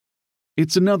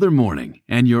It's another morning,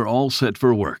 and you're all set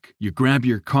for work. You grab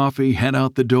your coffee, head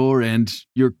out the door, and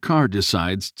your car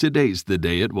decides today's the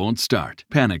day it won't start.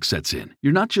 Panic sets in.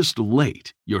 You're not just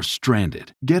late, you're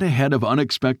stranded. Get ahead of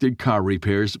unexpected car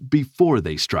repairs before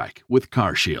they strike with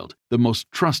CarShield, the most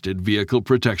trusted vehicle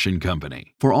protection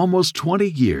company. For almost 20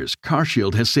 years,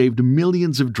 CarShield has saved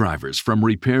millions of drivers from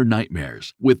repair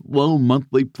nightmares with low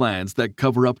monthly plans that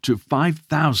cover up to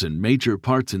 5,000 major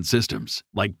parts and systems,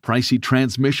 like pricey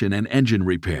transmission and engine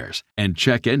repairs and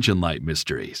check engine light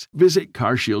mysteries. Visit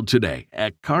CarShield today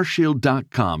at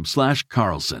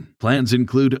carshield.com/Carlson. Plans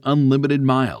include unlimited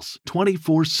miles,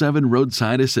 24/7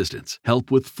 roadside assistance, help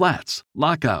with flats,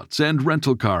 lockouts, and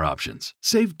rental car options.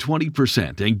 Save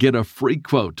 20% and get a free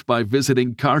quote by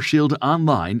visiting CarShield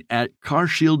online at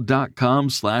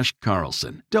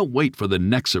carshield.com/Carlson. Don't wait for the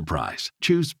next surprise.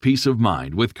 Choose peace of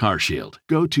mind with CarShield.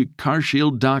 Go to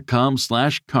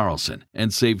carshield.com/Carlson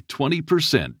and save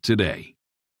 20% today.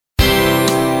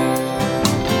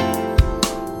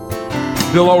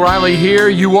 Bill O'Reilly here.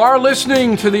 You are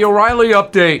listening to the O'Reilly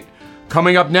Update.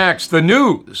 Coming up next, the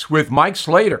news with Mike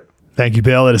Slater. Thank you,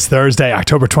 Bill. It is Thursday,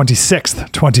 October 26th,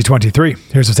 2023.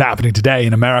 Here's what's happening today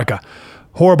in America.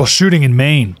 Horrible shooting in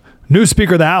Maine. New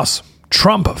Speaker of the House.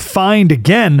 Trump fined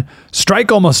again. Strike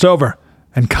almost over.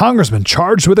 And Congressman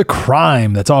charged with a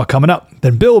crime. That's all coming up.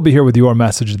 Then Bill will be here with your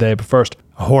message today. But first,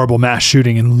 a horrible mass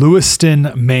shooting in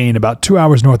Lewiston, Maine, about 2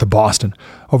 hours north of Boston.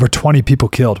 Over 20 people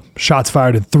killed. Shots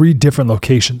fired in 3 different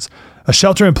locations. A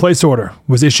shelter-in-place order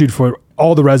was issued for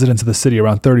all the residents of the city,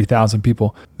 around 30,000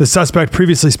 people. The suspect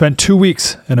previously spent 2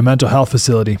 weeks in a mental health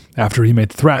facility after he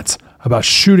made threats about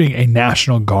shooting a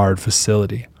National Guard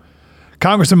facility.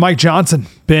 Congressman Mike Johnson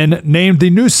been named the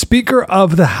new Speaker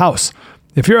of the House.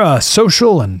 If you're a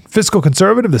social and fiscal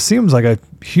conservative, this seems like a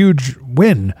huge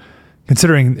win,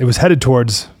 considering it was headed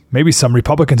towards maybe some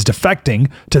Republicans defecting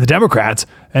to the Democrats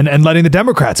and letting the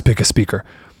Democrats pick a speaker.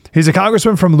 He's a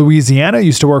congressman from Louisiana,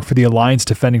 used to work for the Alliance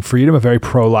Defending Freedom, a very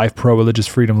pro-life, pro-religious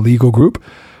freedom legal group.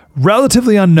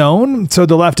 Relatively unknown, so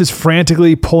the left is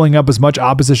frantically pulling up as much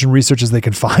opposition research as they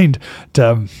can find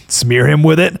to smear him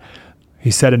with it.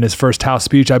 He said in his first House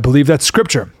speech, "I believe that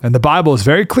Scripture and the Bible is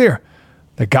very clear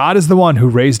that God is the one who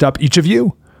raised up each of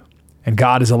you, and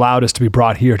God has allowed us to be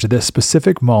brought here to this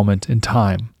specific moment in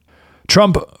time."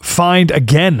 Trump fined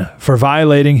again for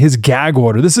violating his gag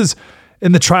order. This is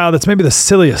in the trial that's maybe the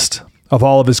silliest of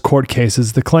all of his court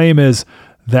cases. The claim is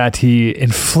that he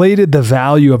inflated the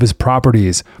value of his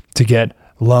properties to get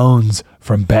loans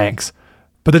from banks.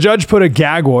 But the judge put a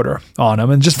gag order on him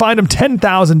and just fined him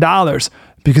 $10,000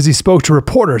 because he spoke to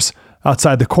reporters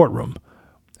outside the courtroom.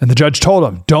 And the judge told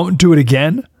him, "Don't do it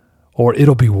again or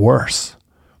it'll be worse."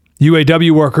 UAW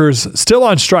workers still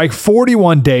on strike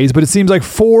 41 days, but it seems like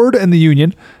Ford and the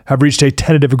union have reached a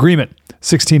tentative agreement.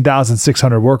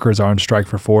 16,600 workers are on strike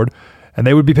for Ford, and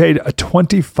they would be paid a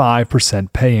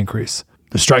 25% pay increase.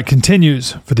 The strike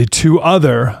continues for the 2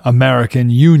 other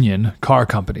American union car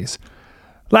companies.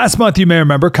 Last month, you may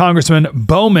remember, Congressman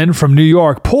Bowman from New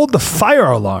York pulled the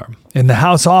fire alarm in the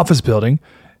House office building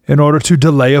in order to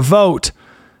delay a vote.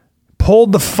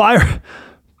 Pulled the fire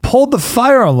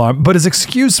alarm, but his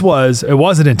excuse was it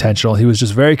wasn't intentional. He was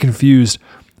just very confused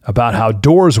about how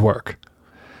doors work.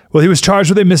 Well, he was charged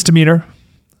with a misdemeanor,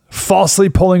 falsely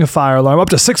pulling a fire alarm, up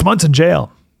to 6 months in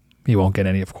jail. He won't get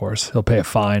any, of course. He'll pay a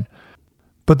fine.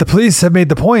 But the police have made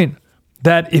the point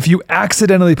that if you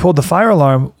accidentally pulled the fire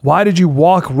alarm, why did you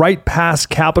walk right past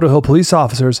Capitol Hill police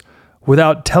officers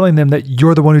without telling them that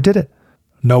you're the one who did it?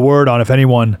 No word on if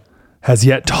anyone has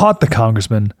yet taught the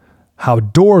congressman how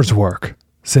doors work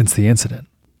since the incident.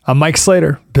 I'm Mike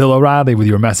Slater, Bill O'Reilly with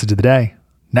your message of the day.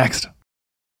 Next.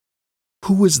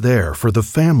 Who is there for the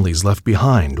families left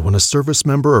behind when a service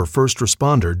member or first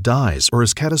responder dies or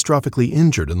is catastrophically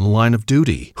injured in the line of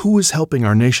duty? Who is helping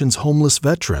our nation's homeless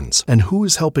veterans? And who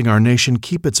is helping our nation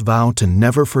keep its vow to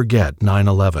never forget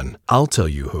 9/11? I'll tell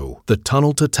you who. The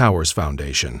Tunnel to Towers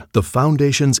Foundation. The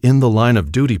foundation's In the Line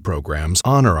of Duty programs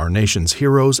honor our nation's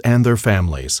heroes and their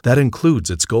families. That includes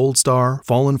its Gold Star,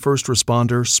 Fallen First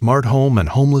Responder, Smart Home, and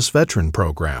Homeless Veteran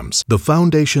programs. The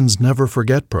foundation's Never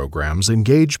Forget programs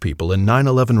engage people in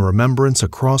 9/11 remembrance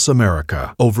across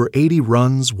America. Over 80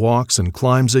 runs, walks, and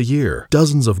climbs a year,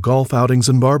 dozens of golf outings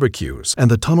and barbecues,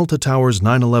 and the Tunnel to Towers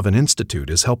 9/11 Institute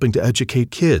is helping to educate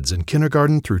kids in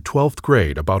kindergarten through 12th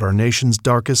grade about our nation's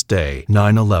darkest day,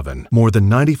 9/11. More than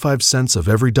 95 cents of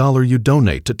every dollar you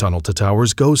donate to Tunnel to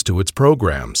Towers goes to its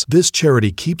programs. This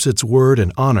charity keeps its word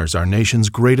and honors our nation's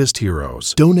greatest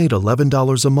heroes. Donate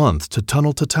 $11 a month to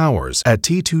Tunnel to Towers at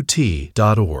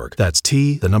T2T.org. That's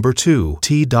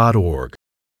T2T.org.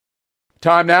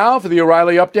 Time now for the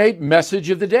O'Reilly Update message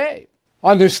of the day.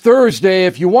 On this Thursday,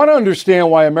 if you want to understand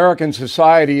why American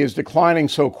society is declining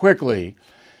so quickly,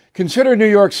 consider New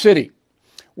York City,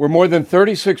 where more than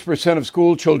 36% of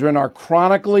school children are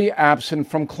chronically absent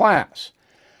from class.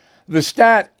 The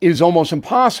stat is almost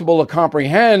impossible to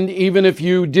comprehend even if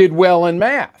you did well in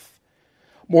math.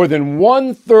 More than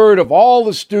 1/3 of all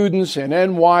the students in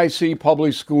NYC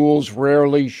public schools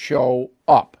rarely show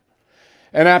up,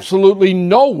 and absolutely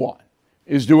no one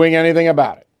is doing anything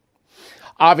about it.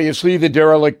 Obviously, the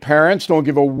derelict parents don't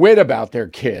give a whit about their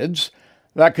kids.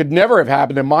 That could never have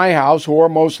happened in my house or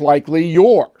most likely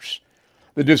yours.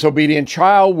 The disobedient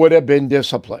child would have been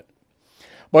disciplined.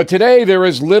 But today there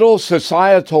is little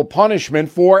societal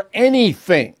punishment for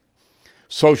anything.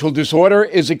 Social disorder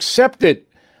is accepted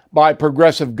by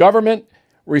progressive government,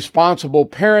 responsible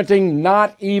parenting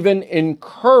not even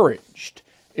encouraged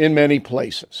in many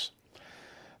places.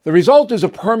 The result is a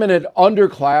permanent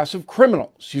underclass of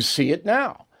criminals. You see it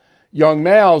now. Young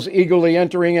males eagerly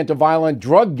entering into violent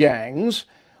drug gangs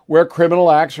where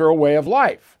criminal acts are a way of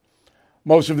life.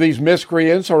 Most of these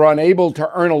miscreants are unable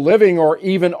to earn a living or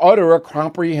even utter a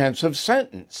comprehensive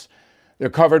sentence. They're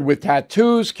covered with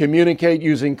tattoos, communicate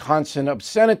using constant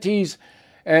obscenities,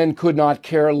 and could not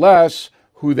care less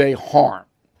who they harm.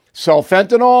 Sell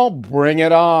fentanyl? Bring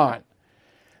it on.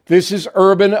 This is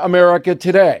urban America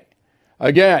today.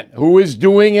 Again, who is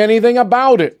doing anything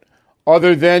about it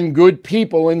other than good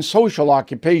people in social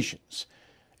occupations?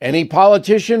 Any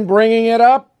politician bringing it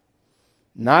up?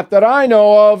 Not that I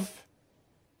know of.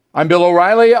 I'm Bill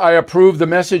O'Reilly. I approve the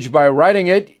message by writing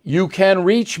it. You can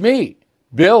reach me,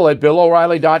 Bill at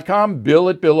BillO'Reilly.com, Bill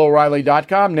at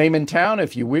BillO'Reilly.com, name and town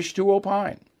if you wish to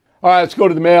opine. All right, let's go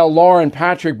to the mail. Lauren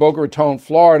Patrick, Boca Raton,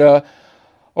 Florida.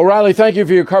 O'Reilly, thank you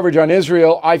for your coverage on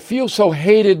Israel. I feel so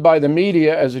hated by the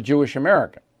media as a Jewish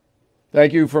American.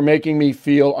 Thank you for making me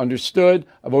feel understood.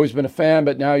 I've always been a fan,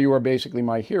 but now you are basically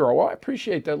my hero. Well, I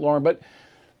appreciate that, Lauren, but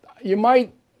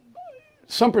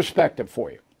some perspective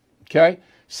for you, okay?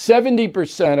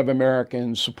 70% of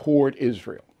Americans support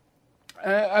Israel.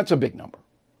 That's a big number.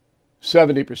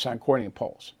 70% according to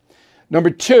polls. Number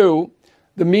two,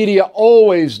 the media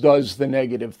always does the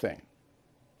negative thing.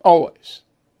 Always.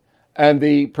 And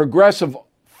the progressive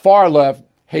far left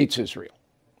hates Israel.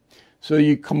 So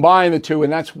you combine the two,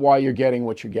 and that's why you're getting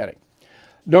what you're getting.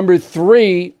 Number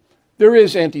three, there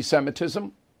is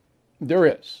anti-Semitism. There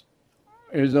is.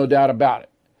 There's no doubt about it.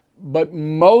 But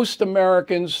most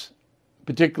Americans,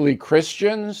 particularly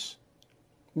Christians,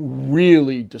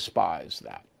 really despise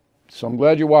that. So I'm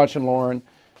glad you're watching, Lauren.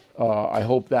 I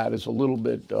hope that is a little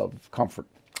bit of comfort.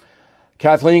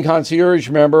 Kathleen, concierge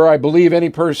member, I believe any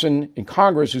person in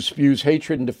Congress who spews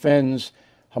hatred and defends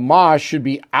Hamas should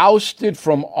be ousted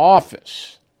from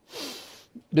office.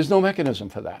 There's no mechanism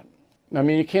for that. I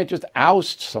mean, you can't just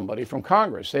oust somebody from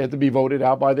Congress. They have to be voted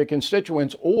out by their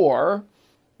constituents or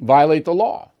violate the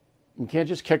law. You can't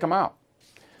just kick them out.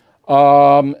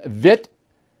 Vit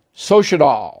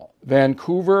Sochadal,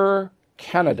 Vancouver,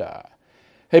 Canada.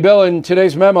 Hey, Bill, in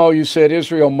today's memo, you said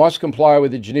Israel must comply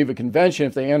with the Geneva Convention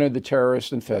if they enter the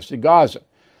terrorist-infested Gaza.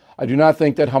 I do not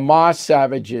think that Hamas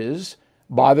savages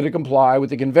bother to comply with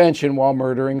the convention while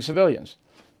murdering civilians.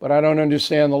 But I don't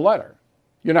understand the letter.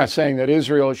 You're not saying that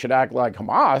Israel should act like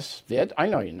Hamas, Vit. I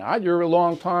know you're not. You're a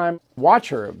long-time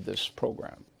watcher of this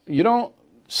program. You don't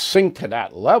sink to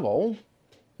that level.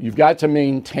 You've got to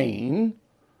maintain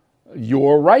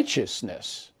your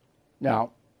righteousness.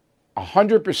 Now,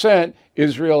 100%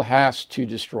 Israel has to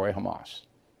destroy Hamas,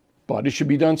 but it should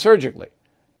be done surgically.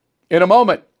 In a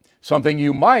moment, something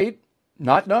you might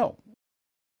not know.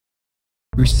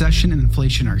 Recession and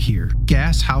inflation are here.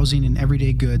 Gas, housing, and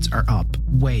everyday goods are up,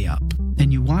 way up.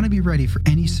 And you want to be ready for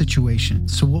any situation.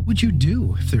 So what would you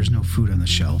do if there's no food on the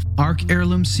shelf? ARC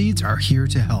Heirloom Seeds are here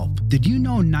to help. Did you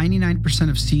know 99%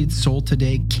 of seeds sold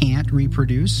today can't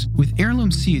reproduce? With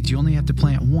Heirloom Seeds, you only have to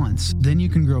plant once. Then you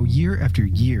can grow year after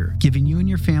year, giving you and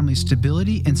your family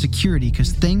stability and security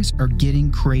because things are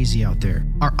getting crazy out there.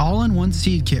 Our all-in-one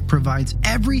seed kit provides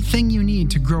everything you need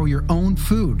to grow your own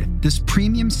food. This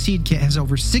premium seed kit has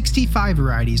over 65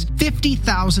 varieties,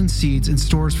 50,000 seeds in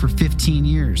stores for 15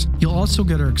 years. You'll also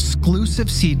get our exclusive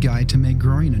seed guide to make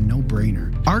growing a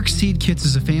no-brainer. ARC Seed Kits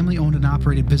is a family-owned and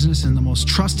operated business and the most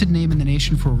trusted name in the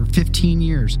nation for over 15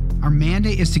 years. Our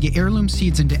mandate is to get heirloom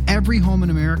seeds into every home in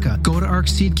America. Go to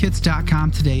arcseedkits.com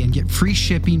today and get free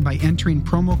shipping by entering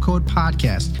promo code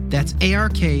podcast. That's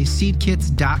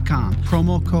ARKseedkits.com,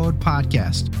 promo code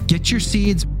podcast. Get your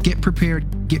seeds, get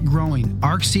prepared, get growing.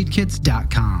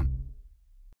 arcseedkits.com.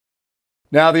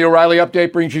 Now, the O'Reilly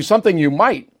Update brings you something you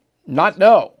might not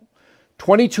know.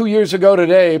 22 years ago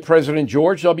today, President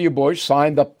George W. Bush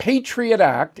signed the Patriot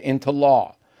Act into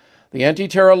law. The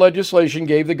anti-terror legislation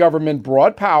gave the government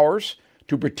broad powers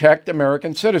to protect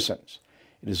American citizens.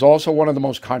 It is also one of the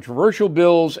most controversial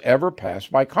bills ever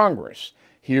passed by Congress.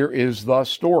 Here is the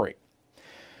story.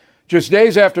 Just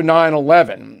days after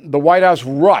 9/11, the White House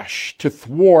rushed to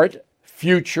thwart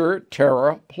future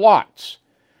terror plots.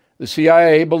 The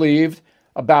CIA believed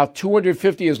about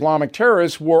 250 Islamic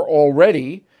terrorists were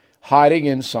already hiding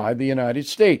inside the United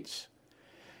States.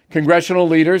 Congressional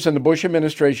leaders and the Bush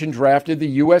administration drafted the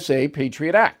USA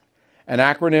Patriot Act, an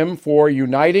acronym for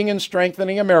Uniting and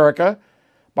Strengthening America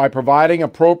by providing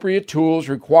appropriate tools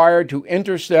required to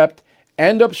intercept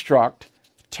and obstruct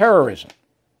terrorism.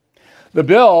 The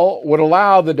bill would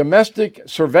allow the domestic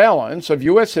surveillance of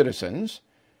U.S. citizens,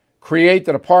 create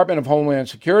the Department of Homeland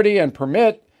Security, and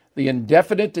permit the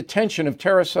indefinite detention of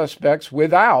terror suspects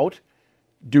without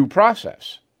due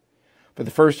process. For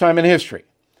the first time in history,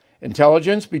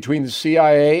 intelligence between the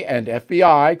CIA and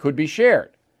FBI could be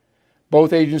shared.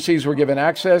 Both agencies were given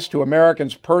access to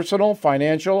Americans' personal,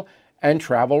 financial, and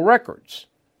travel records.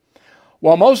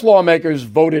 While most lawmakers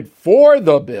voted for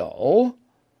the bill,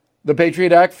 the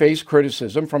Patriot Act faced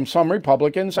criticism from some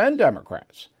Republicans and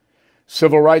Democrats.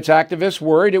 Civil rights activists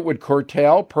worried it would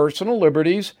curtail personal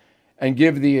liberties and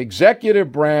give the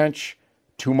executive branch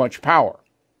too much power.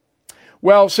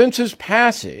 Well, since its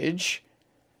passage,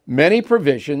 many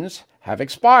provisions have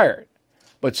expired,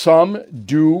 but some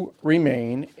do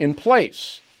remain in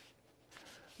place.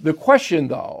 The question,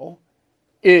 though,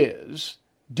 is,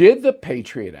 did the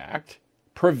Patriot Act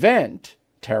prevent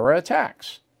terror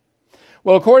attacks?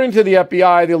 Well, according to the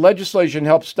FBI, the legislation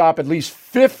helped stop at least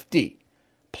 50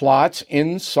 plots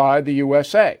inside the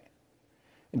USA.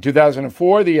 In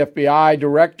 2004, the FBI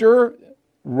director,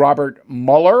 Robert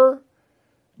Mueller,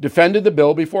 defended the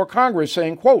bill before Congress,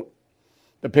 saying, quote,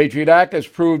 "The Patriot Act has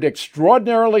proved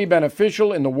extraordinarily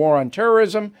beneficial in the war on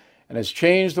terrorism and has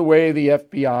changed the way the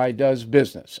FBI does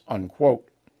business," unquote.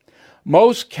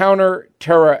 Most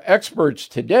counter-terror experts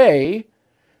today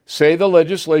say the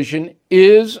legislation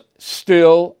is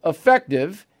still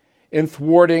effective in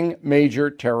thwarting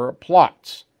major terror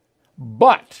plots,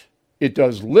 but it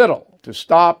does little to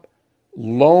stop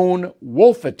lone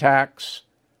wolf attacks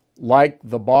like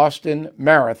the Boston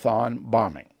Marathon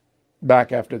bombing.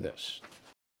 Back after this.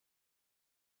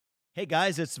 Hey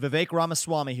guys, it's Vivek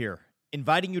Ramaswamy here,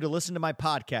 inviting you to listen to my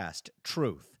podcast,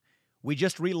 Truth. We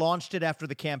just relaunched it after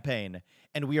the campaign,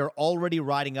 and we are already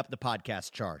riding up the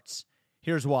podcast charts.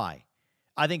 Here's why.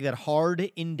 I think that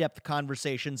hard, in-depth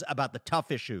conversations about the tough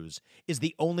issues is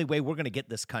the only way we're going to get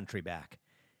this country back.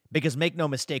 Because make no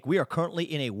mistake, we are currently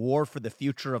in a war for the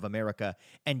future of America,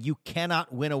 and you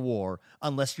cannot win a war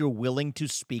unless you're willing to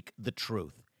speak the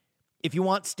truth. If you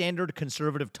want standard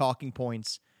conservative talking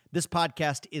points, this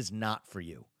podcast is not for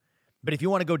you. But if you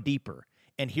want to go deeper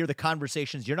and hear the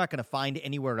conversations you're not going to find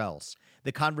anywhere else,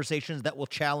 the conversations that will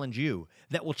challenge you,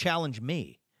 that will challenge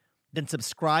me, then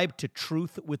subscribe to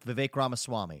Truth with Vivek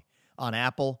Ramaswamy on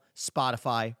Apple,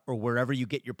 Spotify, or wherever you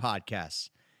get your podcasts.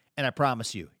 And I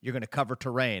promise you, you're going to cover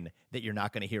terrain that you're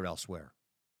not going to hear elsewhere.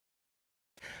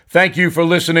 Thank you for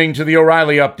listening to the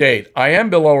O'Reilly Update. I am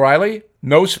Bill O'Reilly.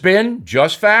 No spin,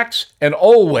 just facts, and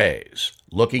always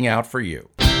looking out for you.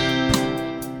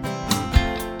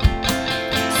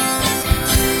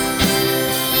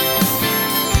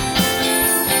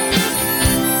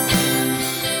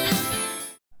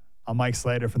 I'm Mike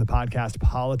Slater from the podcast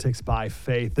Politics by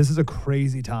Faith. This is a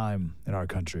crazy time in our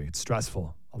country. It's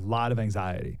stressful, a lot of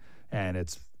anxiety, and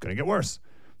it's going to get worse.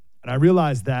 And I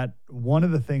realized that one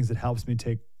of the things that helps me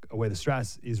take away the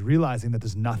stress is realizing that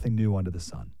there's nothing new under the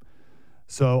sun.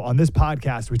 So on this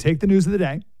podcast, we take the news of the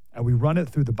day and we run it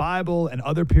through the Bible and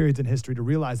other periods in history to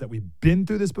realize that we've been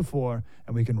through this before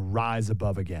and we can rise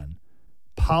above again.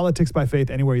 Politics by Faith,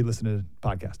 anywhere you listen to the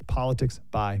podcast. Politics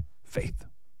by Faith.